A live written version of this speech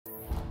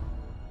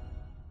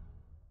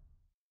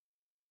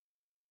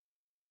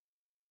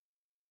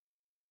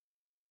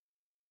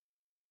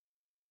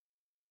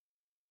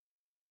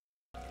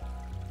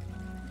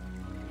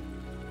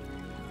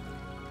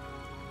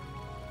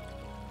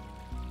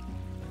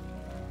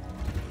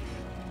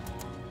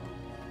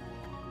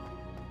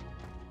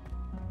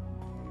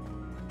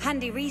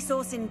handy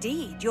resource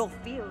indeed, your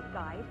field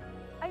guide.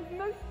 I'm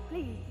most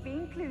pleased to be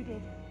included.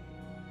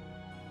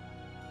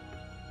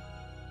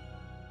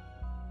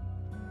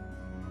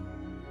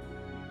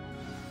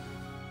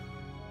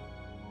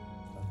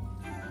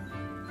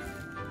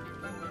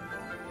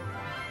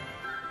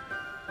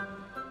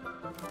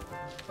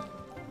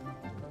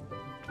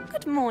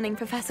 Good morning,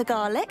 Professor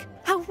Garlick.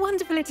 How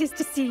wonderful it is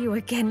to see you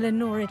again,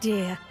 Lenora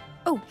dear.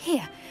 Oh,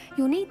 here.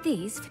 You'll need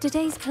these for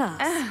today's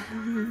class.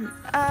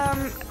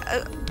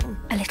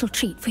 A little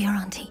treat for your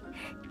auntie.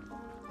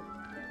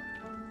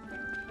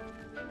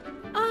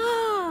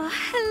 Ah,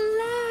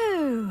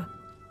 hello.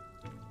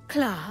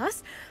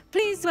 Class,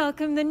 please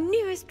welcome the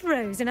newest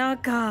rose in our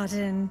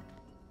garden.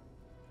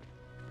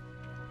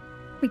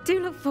 We do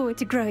look forward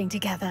to growing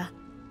together.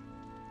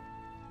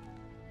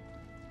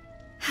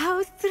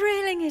 How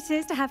thrilling it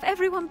is to have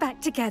everyone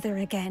back together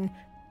again.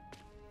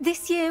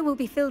 This year will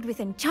be filled with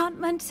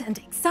enchantment and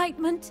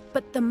excitement,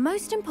 but the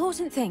most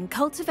important thing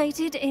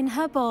cultivated in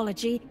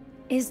herbology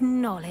is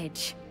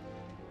knowledge.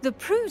 The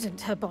prudent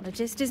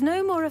herbologist is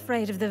no more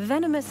afraid of the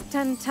venomous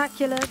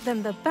tentacula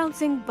than the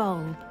bouncing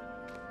bulb.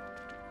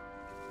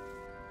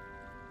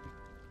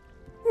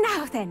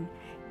 Now then,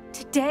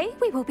 today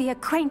we will be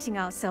acquainting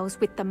ourselves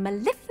with the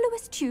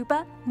mellifluous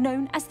tuber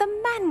known as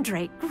the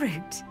mandrake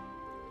root.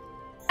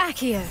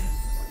 Accio.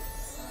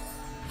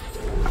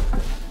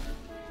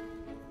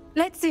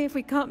 Let's see if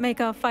we can't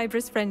make our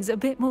fibrous friends a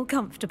bit more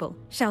comfortable,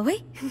 shall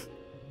we?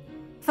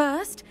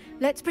 First,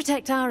 let's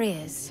protect our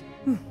ears.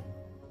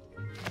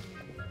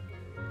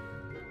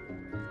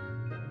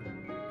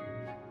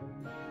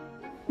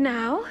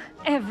 Now,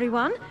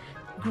 everyone,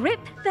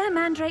 grip their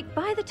mandrake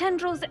by the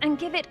tendrils and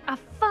give it a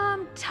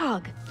firm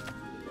tug.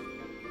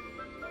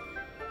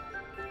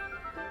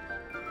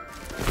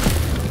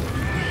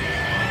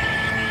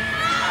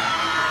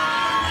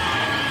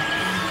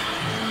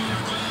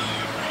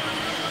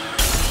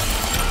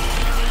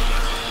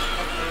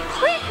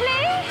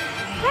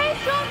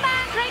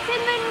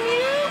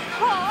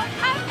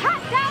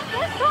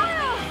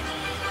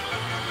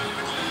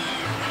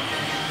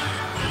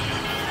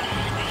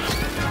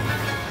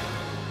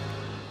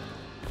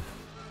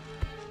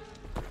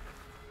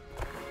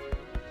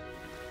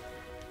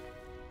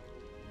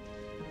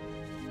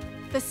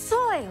 The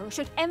soil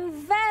should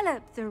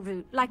envelop the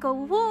root like a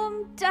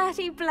warm,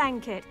 dirty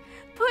blanket,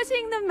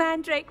 putting the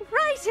mandrake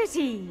right at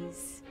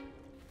ease.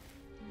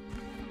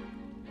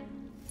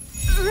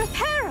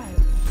 Reparo!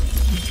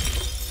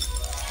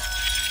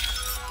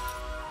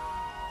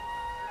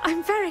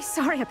 I'm very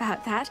sorry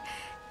about that.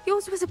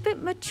 Yours was a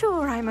bit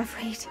mature, I'm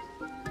afraid.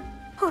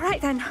 All right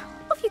then,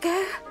 off you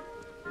go.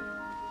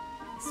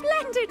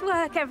 Splendid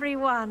work,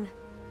 everyone!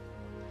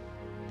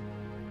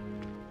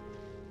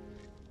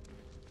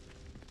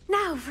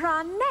 Now, for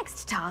our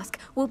next task,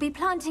 we'll be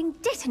planting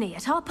dittany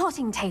at our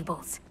potting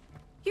tables.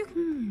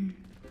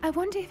 I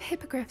wonder if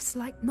hippogriffs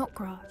like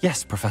knotgrass.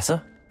 Yes,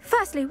 Professor.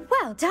 Firstly,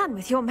 well done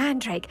with your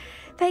mandrake.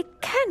 They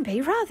can be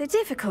rather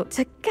difficult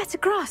to get a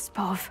grasp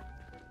of.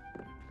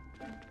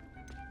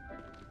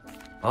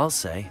 I'll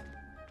say.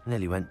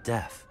 Nearly went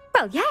deaf.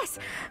 Well, yes.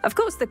 Of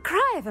course, the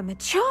cry of a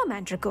mature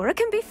mandragora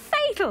can be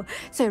fatal,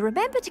 so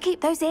remember to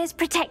keep those ears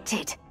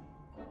protected.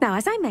 Now,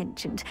 as I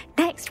mentioned,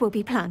 next we'll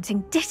be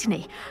planting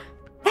dittany.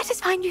 Let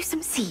us find you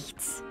some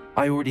seeds.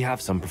 I already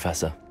have some,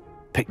 Professor.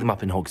 Picked them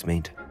up in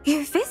Hogsmeade.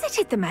 You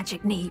visited the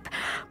Magic Neep.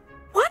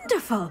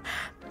 Wonderful!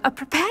 A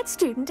prepared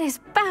student is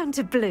bound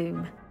to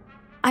bloom.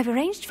 I've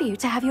arranged for you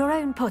to have your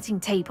own potting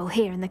table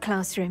here in the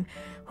classroom.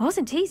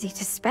 Wasn't easy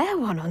to spare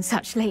one on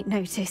such late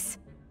notice.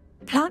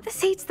 Plant the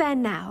seeds there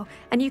now,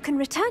 and you can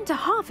return to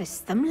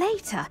harvest them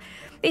later.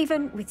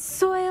 Even with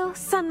soil,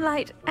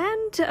 sunlight,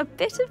 and a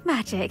bit of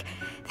magic,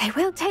 they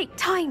will take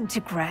time to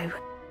grow.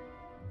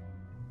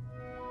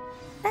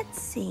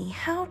 Let's see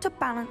how to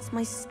balance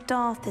my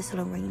star thistle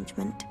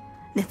arrangement.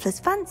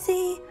 Niffler's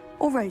fancy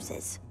or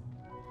roses?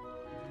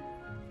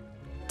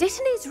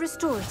 Dittany's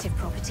restorative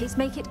properties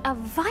make it a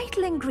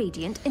vital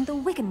ingredient in the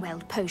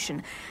Wiggenweld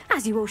potion,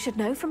 as you all should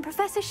know from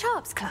Professor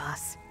Sharp's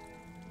class.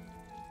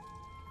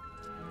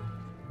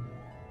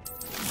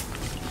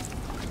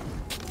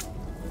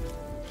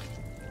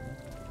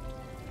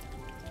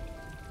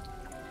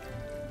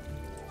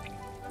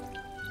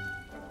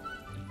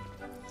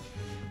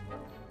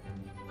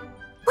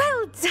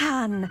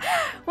 Done!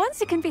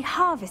 Once it can be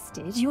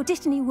harvested, your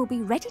dittany will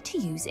be ready to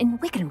use in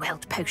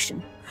Wiggenweld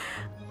potion.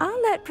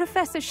 I'll let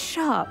Professor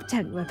Sharp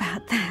tell you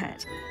about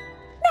that.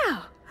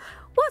 Now,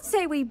 what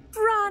say we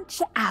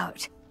branch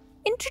out?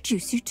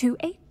 Introduce you to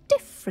a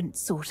different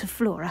sort of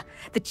flora,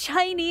 the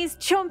Chinese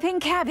chomping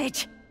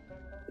cabbage.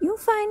 You'll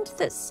find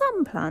that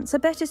some plants are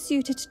better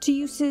suited to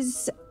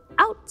uses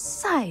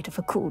outside of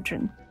a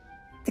cauldron.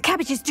 The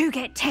cabbages do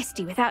get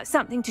testy without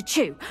something to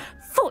chew.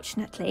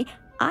 Fortunately,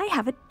 I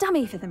have a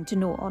dummy for them to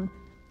gnaw on.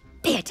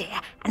 Be a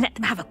dear and let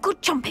them have a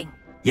good chomping.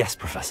 Yes,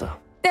 Professor.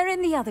 They're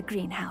in the other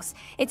greenhouse.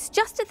 It's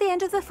just at the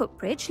end of the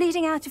footbridge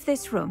leading out of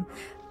this room.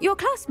 Your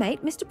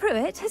classmate, Mr.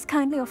 Pruitt, has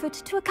kindly offered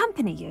to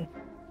accompany you.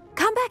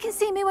 Come back and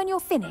see me when you're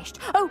finished.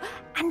 Oh,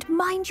 and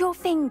mind your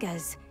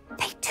fingers.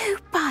 They do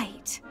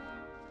bite.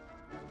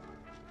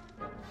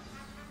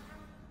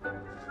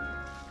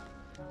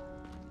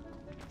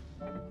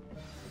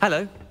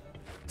 Hello.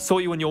 Saw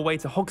you on your way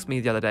to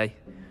Hogsmeade the other day.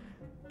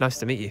 Nice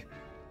to meet you.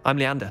 I'm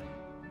Leander.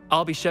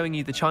 I'll be showing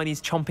you the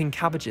Chinese chomping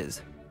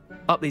cabbages.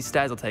 Up these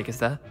stairs will take us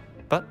there,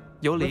 but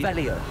you'll leave.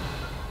 Revelio.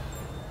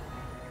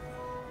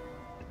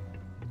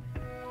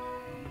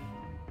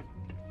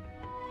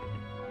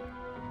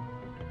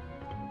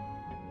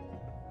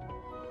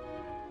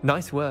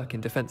 Nice work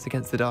in Defense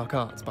Against the Dark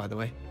Arts, by the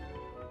way.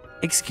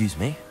 Excuse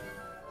me?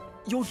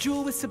 Your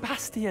duel with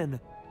Sebastian!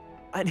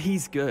 And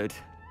he's good.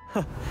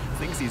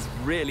 Thinks he's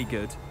really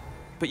good.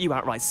 But you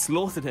outright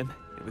slaughtered him.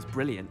 It was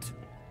brilliant.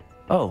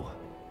 Oh.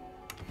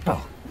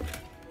 Well,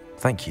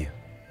 thank you.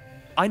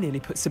 I nearly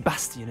put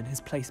Sebastian in his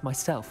place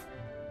myself.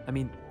 I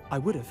mean, I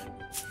would have,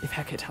 if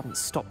Hecate hadn't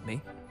stopped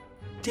me.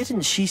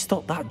 Didn't she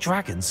stop that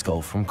dragon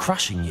skull from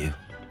crushing you?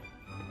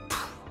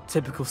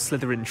 Typical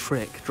Slytherin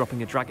trick,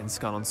 dropping a dragon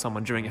skull on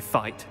someone during a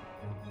fight.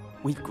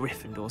 We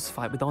Gryffindors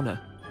fight with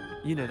honor.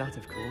 You know that,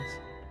 of course.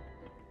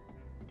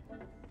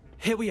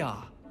 Here we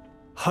are,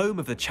 home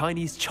of the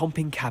Chinese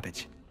chomping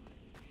cabbage.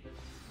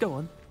 Go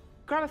on,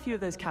 grab a few of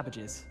those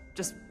cabbages.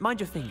 Just mind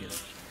your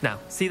fingers. Now,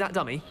 see that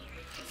dummy?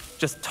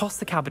 Just toss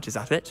the cabbages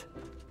at it,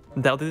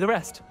 and they'll do the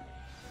rest.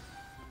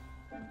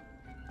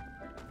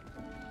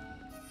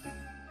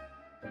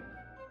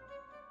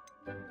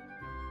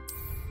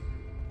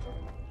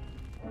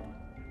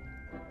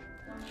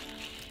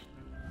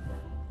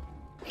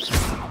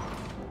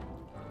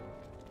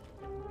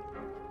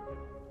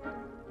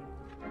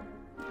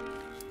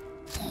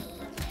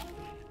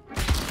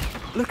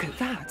 Look at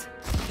that!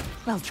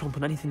 They'll chomp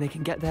on anything they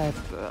can get their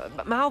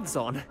mouths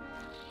on.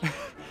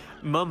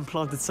 Mum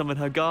planted some in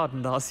her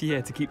garden last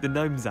year to keep the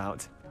gnomes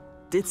out.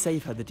 Did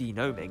save her the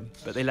de-gnoming,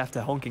 but they left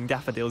her honking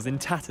daffodils in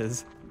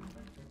tatters.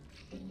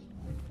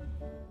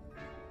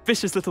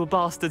 Vicious little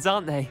bastards,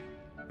 aren't they?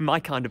 My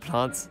kind of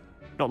plants.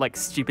 Not like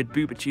stupid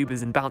booba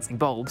tubers and bouncing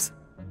bulbs.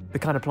 The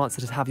kind of plants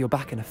that just have your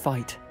back in a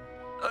fight.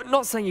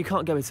 Not saying you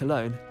can't go it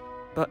alone,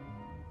 but,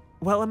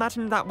 well,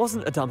 imagine that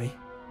wasn't a dummy.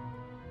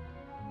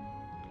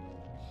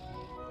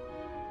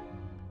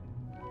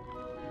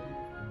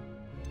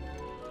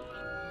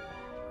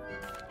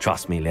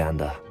 Trust me,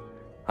 Leander.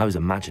 I was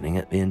imagining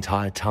it the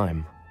entire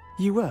time.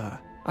 You were?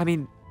 I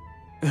mean,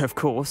 of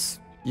course,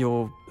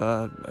 you're,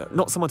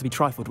 not someone to be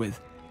trifled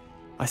with.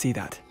 I see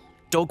that.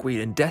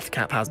 Dogweed and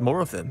deathcap has more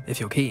of them, if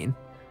you're keen.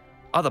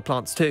 Other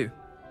plants too.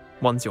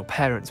 Ones your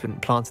parents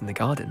wouldn't plant in the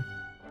garden.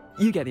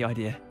 You get the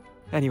idea.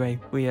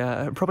 Anyway, we,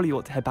 probably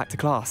ought to head back to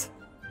class.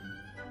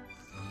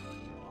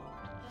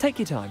 Take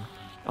your time.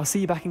 I'll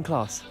see you back in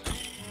class.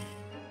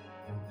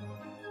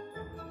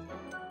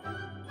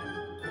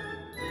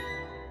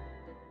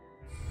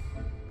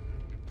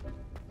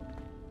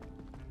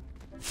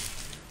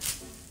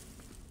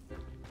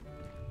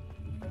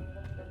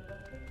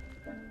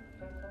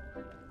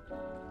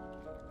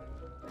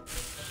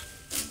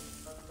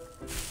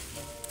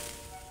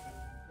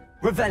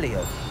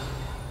 Revelio.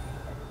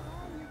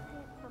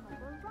 From a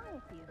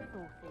variety of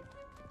sources.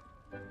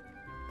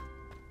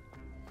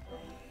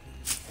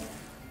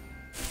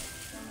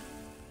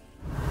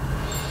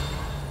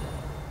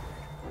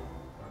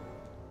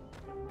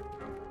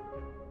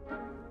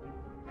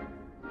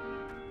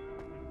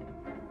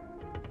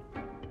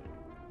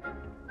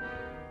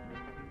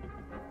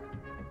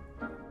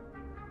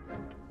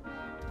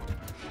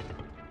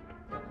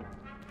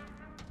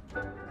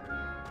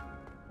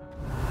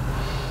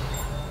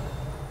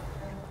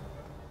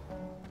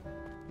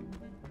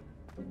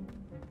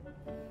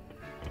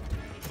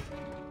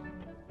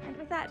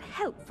 That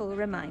helpful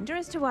reminder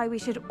as to why we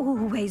should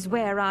always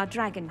wear our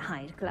dragon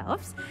hide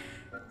gloves,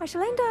 I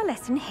shall end our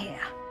lesson here.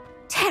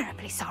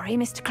 Terribly sorry,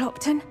 Mr.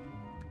 Clopton.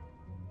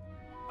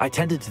 I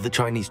tended to the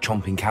Chinese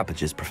chomping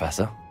cabbages,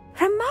 Professor.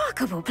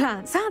 Remarkable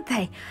plants, aren't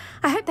they?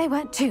 I hope they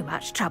weren't too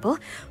much trouble.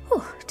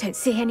 Oh, don't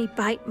see any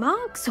bite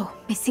marks or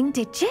missing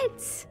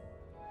digits.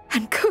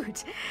 And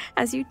good,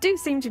 as you do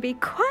seem to be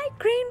quite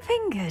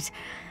green-fingered.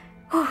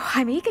 Oh,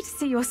 I'm eager to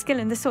see your skill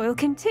in the soil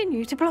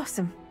continue to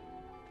blossom.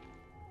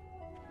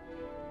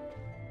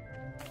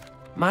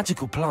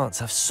 Magical plants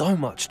have so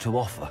much to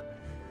offer.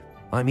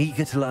 I'm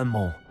eager to learn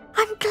more.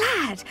 I'm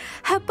glad.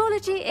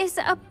 Herbology is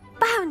a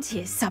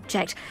bounteous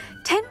subject.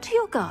 Tend to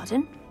your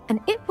garden,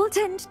 and it will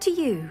tend to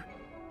you.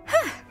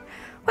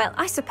 Well,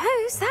 I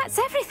suppose that's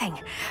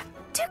everything.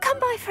 Do come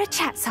by for a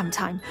chat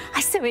sometime. I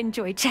so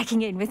enjoy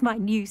checking in with my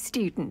new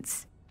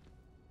students.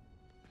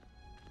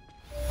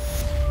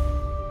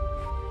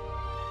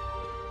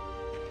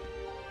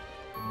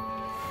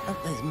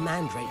 Those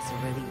mandrakes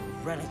are really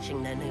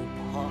relishing their new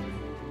pot.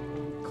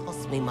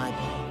 Cost me my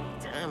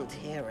damned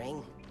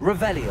hearing.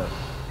 Revelio.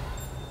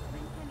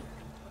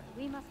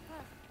 We must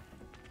first.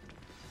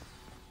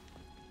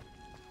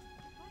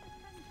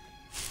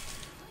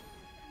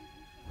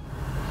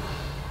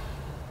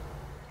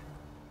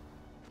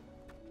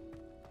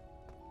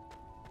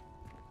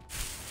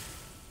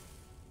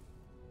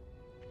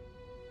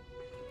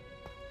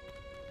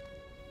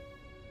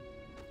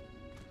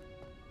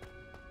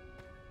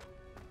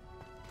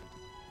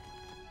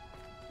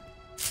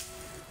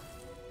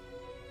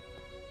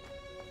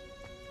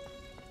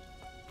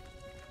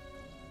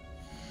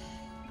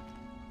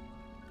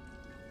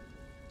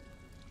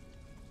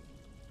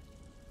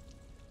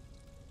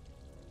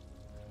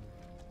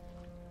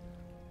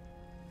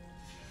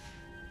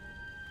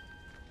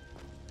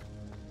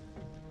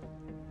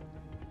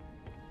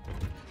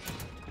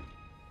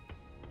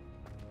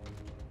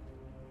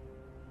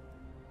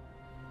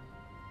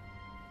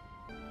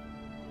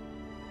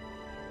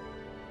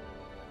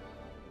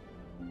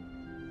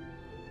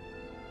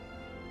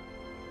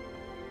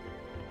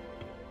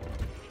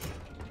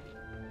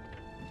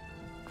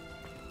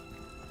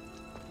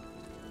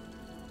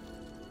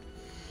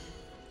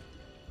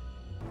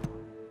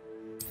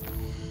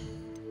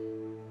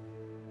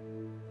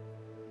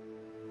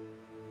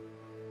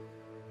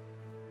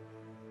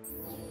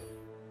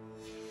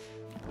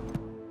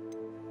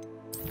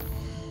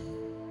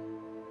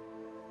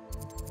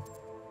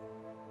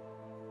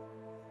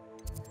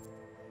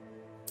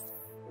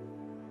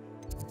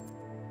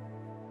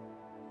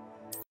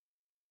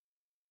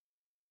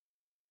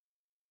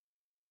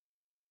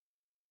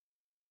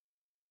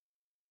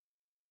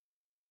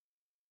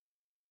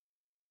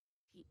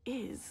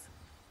 is.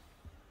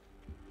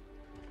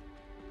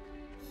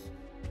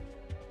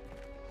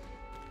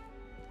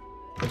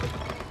 I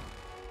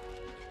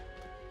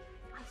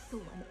saw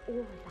an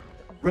aura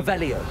that on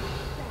Revelio.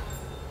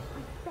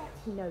 I bet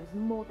he knows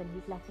more than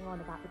he's letting on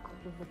about the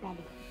Goblin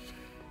Rebellion.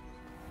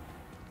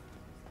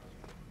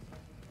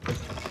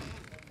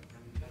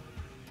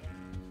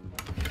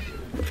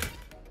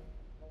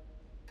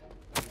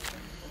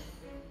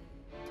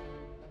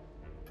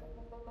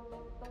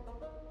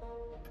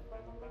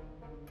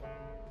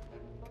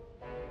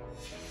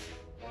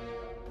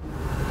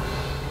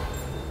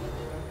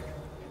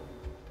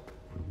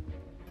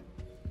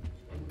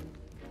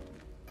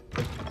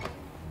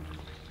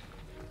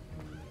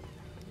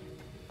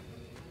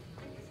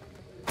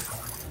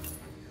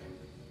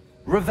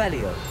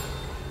 Revelio.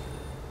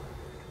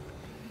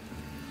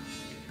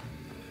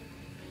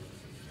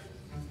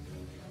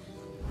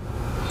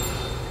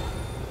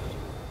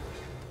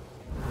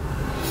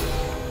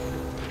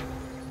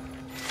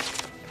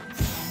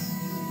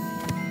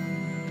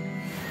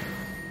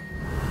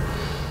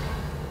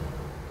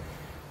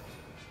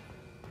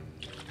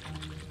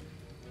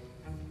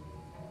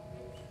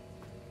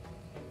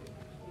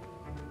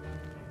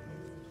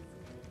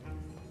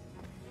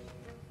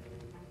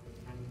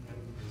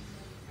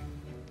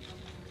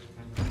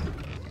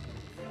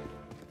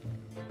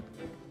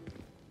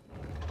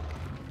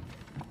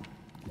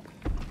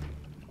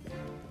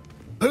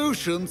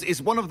 Potions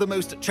is one of the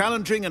most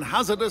challenging and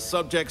hazardous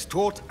subjects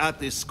taught at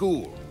this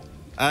school.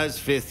 As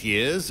fifth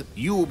years,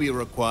 you will be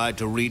required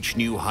to reach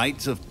new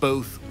heights of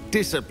both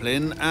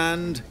discipline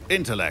and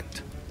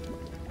intellect.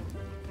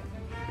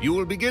 You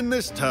will begin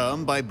this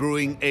term by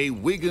brewing a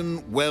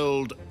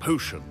Wiggenweld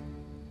potion.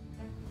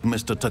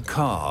 Mr.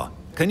 Takar,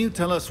 can you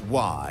tell us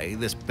why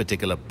this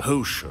particular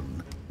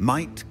potion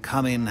might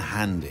come in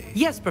handy?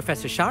 Yes,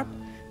 Professor Sharp.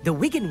 The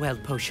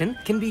Wiggenweld potion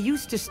can be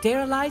used to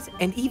sterilize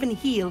and even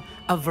heal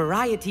a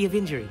variety of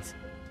injuries.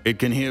 It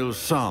can heal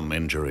some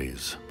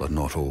injuries, but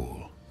not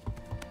all.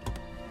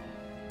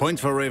 Point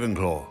for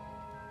Ravenclaw.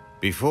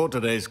 Before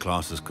today's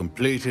class is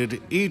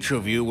completed, each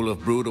of you will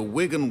have brewed a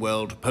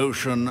Wiggenweld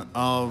potion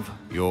of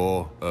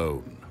your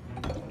own.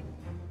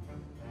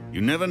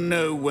 You never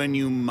know when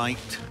you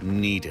might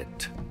need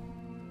it.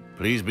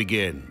 Please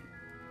begin.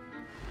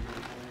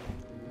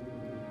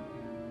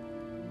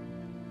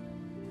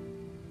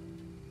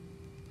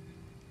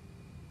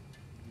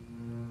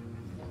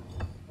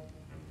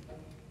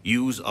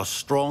 Use a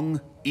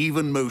strong,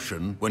 even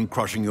motion when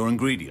crushing your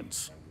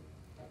ingredients.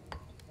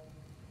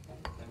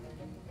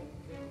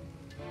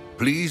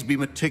 Please be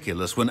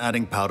meticulous when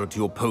adding powder to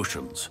your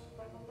potions.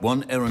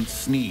 One errant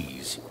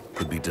sneeze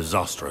could be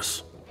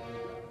disastrous.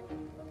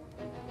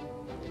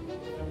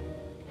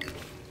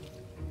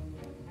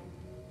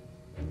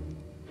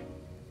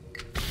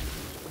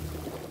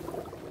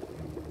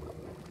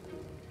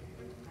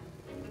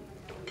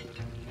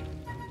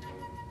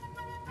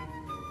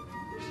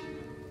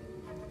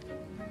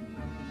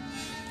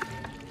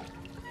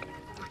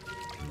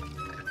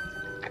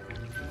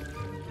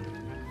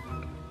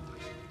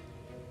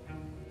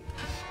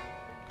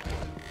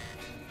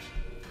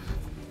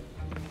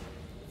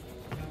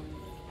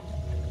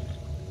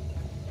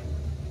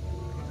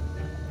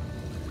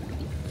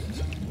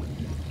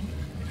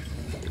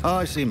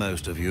 I see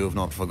most of you have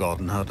not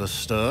forgotten how to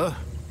stir.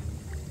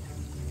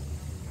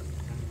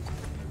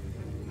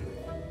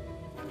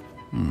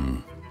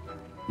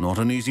 Not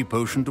an easy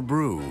potion to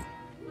brew.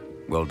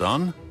 Well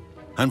done.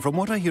 And from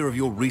what I hear of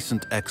your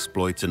recent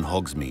exploits in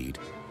Hogsmeade,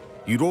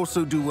 you'd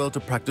also do well to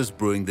practice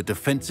brewing the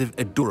defensive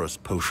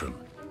Edurus potion.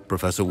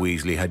 Professor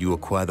Weasley had you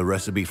acquire the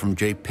recipe from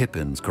J.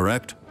 Pippins,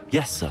 correct?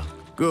 Yes, sir.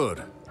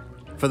 Good.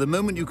 For the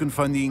moment, you can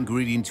find the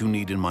ingredients you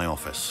need in my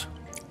office.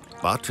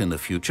 But in the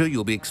future,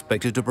 you'll be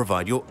expected to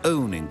provide your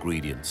own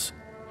ingredients.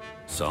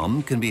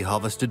 Some can be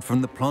harvested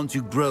from the plants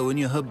you grow in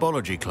your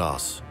Herbology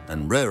class,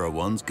 and rarer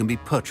ones can be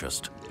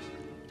purchased.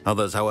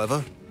 Others,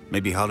 however,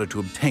 may be harder to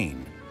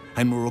obtain,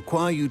 and will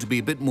require you to be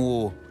a bit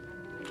more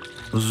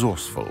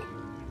resourceful.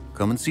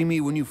 Come and see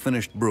me when you've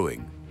finished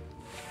brewing,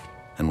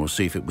 and we'll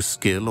see if it was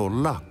skill or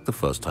luck the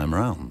first time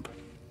around.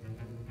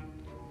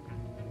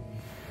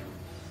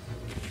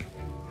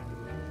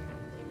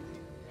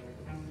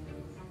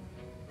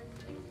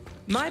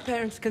 My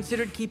parents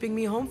considered keeping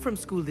me home from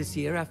school this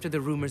year after the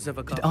rumors of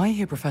a Did I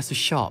hear Professor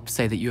Sharp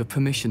say that you have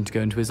permission to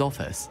go into his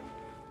office?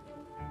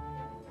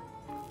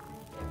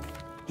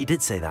 He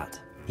did say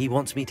that. He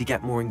wants me to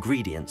get more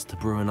ingredients to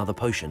brew another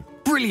potion.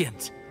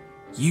 Brilliant!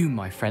 You,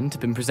 my friend, have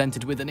been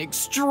presented with an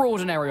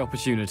extraordinary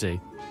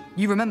opportunity.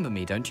 You remember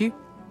me, don't you?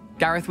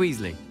 Gareth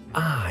Weasley.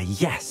 Ah,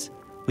 yes.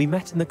 We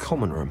met in the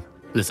common room.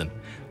 Listen,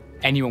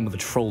 anyone with a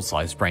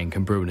troll-sized brain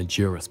can brew an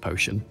Edurus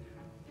potion.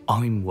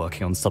 I'm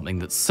working on something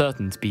that's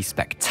certain to be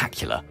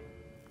spectacular.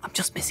 I'm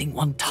just missing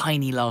one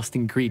tiny last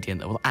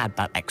ingredient that will add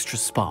that extra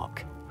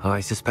spark. I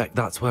suspect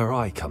that's where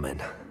I come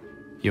in.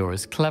 You're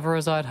as clever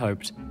as I'd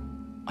hoped.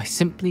 I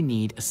simply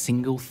need a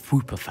single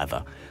Fwooper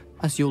feather.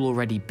 As you'll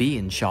already be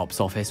in Sharp's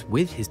office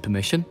with his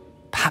permission,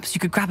 perhaps you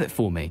could grab it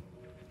for me.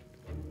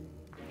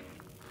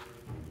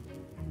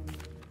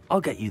 I'll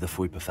get you the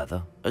Fwooper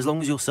feather, as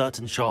long as you're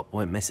certain Sharp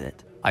won't miss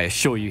it. I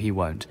assure you he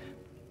won't.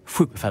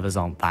 Fwooper feathers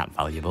aren't that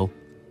valuable.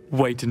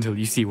 Wait until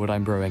you see what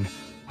I'm brewing.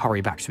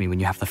 Hurry back to me when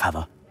you have the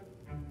feather.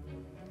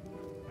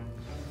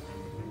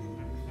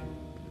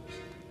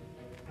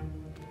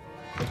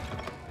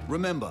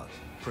 Remember,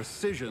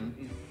 precision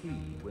is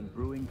key when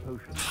brewing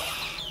potions.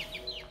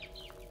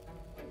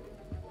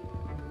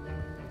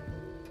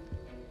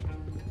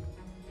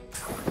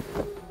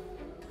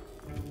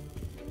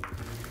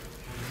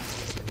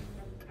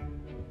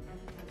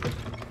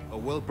 A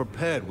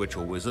well-prepared witch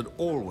or wizard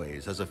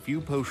always has a few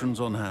potions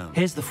on hand.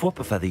 Here's the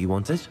Fwooper feather you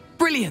wanted.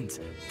 Brilliant!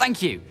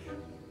 Thank you!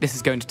 This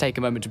is going to take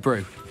a moment to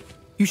brew.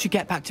 You should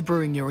get back to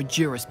brewing your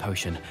Edurus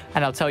potion,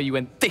 and I'll tell you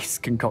when this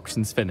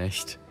concoction's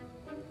finished.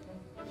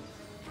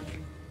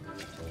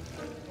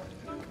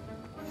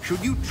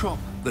 Should you chop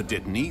the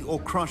Dittany or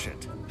crush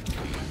it?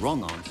 The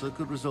wrong answer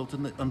could result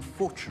in the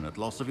unfortunate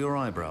loss of your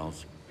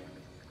eyebrows.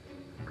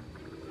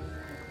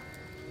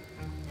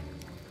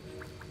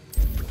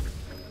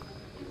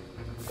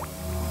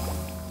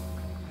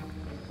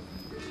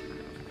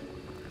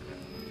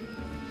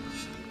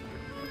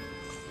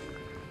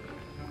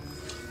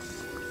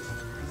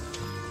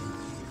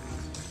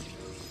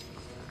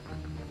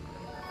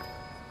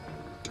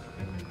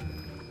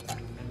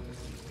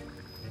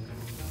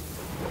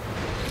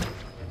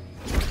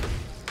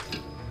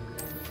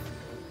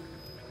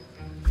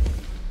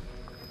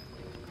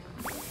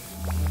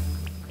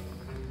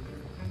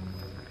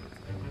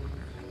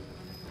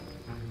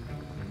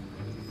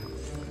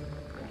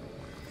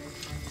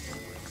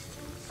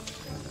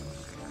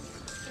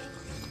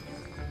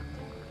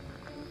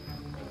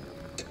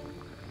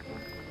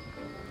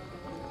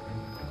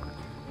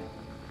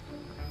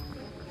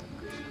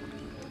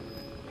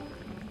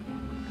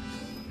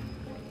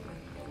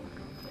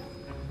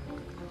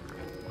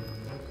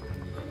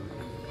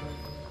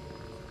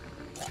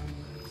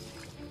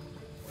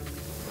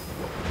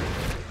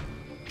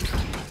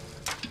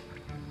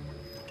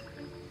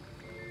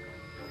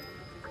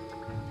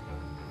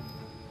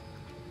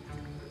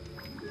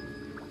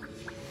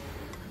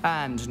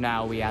 And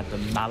now we add the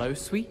mallow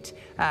sweet,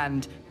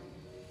 and...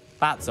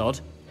 That's odd.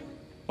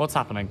 What's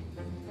happening?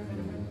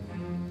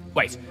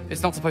 Wait,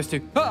 it's not supposed to...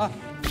 Ah!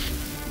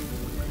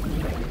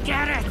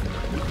 Get it!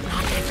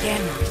 Not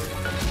again.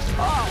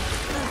 Oh!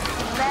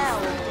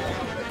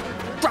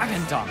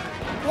 Dragon tongue!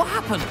 What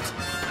happened?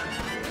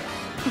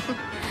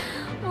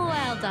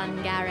 Well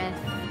done, Gareth.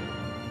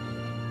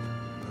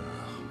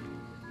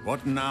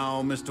 What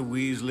now, Mr.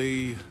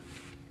 Weasley?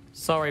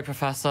 Sorry,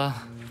 Professor.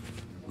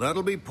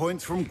 That'll be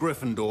points from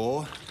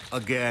Gryffindor.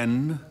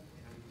 Again.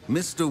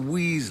 Mr.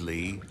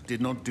 Weasley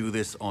did not do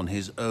this on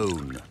his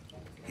own.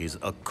 His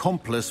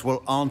accomplice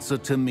will answer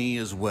to me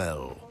as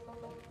well.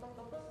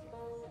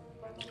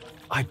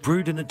 I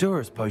brewed an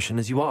Edurus potion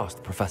as you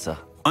asked, Professor.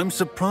 I'm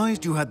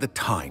surprised you had the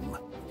time.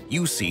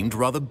 You seemed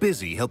rather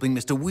busy helping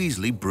Mr.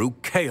 Weasley brew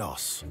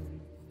chaos.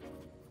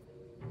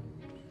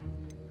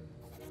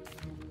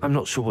 I'm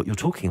not sure what you're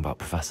talking about,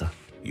 Professor.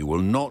 You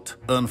will not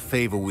earn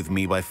favor with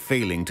me by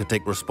failing to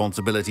take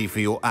responsibility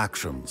for your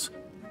actions.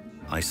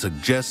 I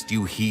suggest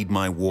you heed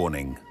my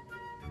warning.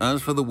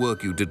 As for the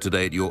work you did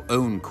today at your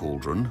own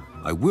cauldron,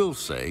 I will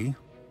say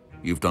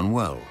you've done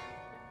well.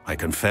 I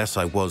confess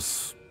I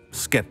was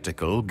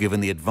skeptical,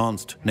 given the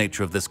advanced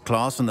nature of this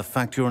class and the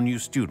fact you're a new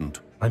student.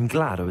 I'm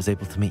glad I was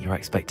able to meet your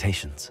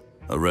expectations.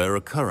 A rare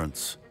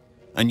occurrence.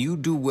 And you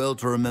do well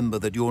to remember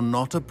that you're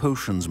not a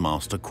potions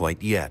master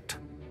quite yet.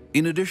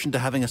 In addition to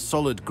having a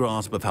solid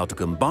grasp of how to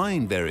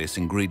combine various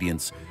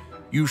ingredients,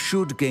 you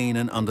should gain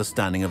an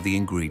understanding of the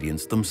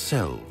ingredients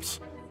themselves.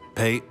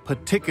 Pay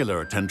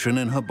particular attention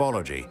in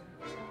herbology.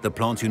 The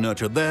plants you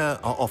nurture there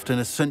are often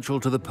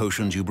essential to the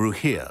potions you brew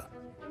here.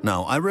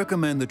 Now, I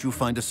recommend that you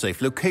find a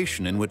safe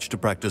location in which to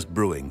practice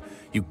brewing.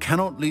 You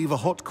cannot leave a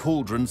hot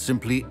cauldron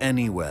simply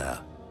anywhere.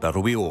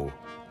 That'll be all.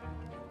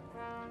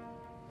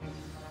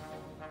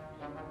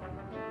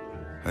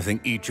 I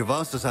think each of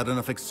us has had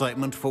enough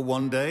excitement for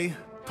one day.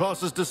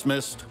 Class is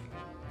dismissed.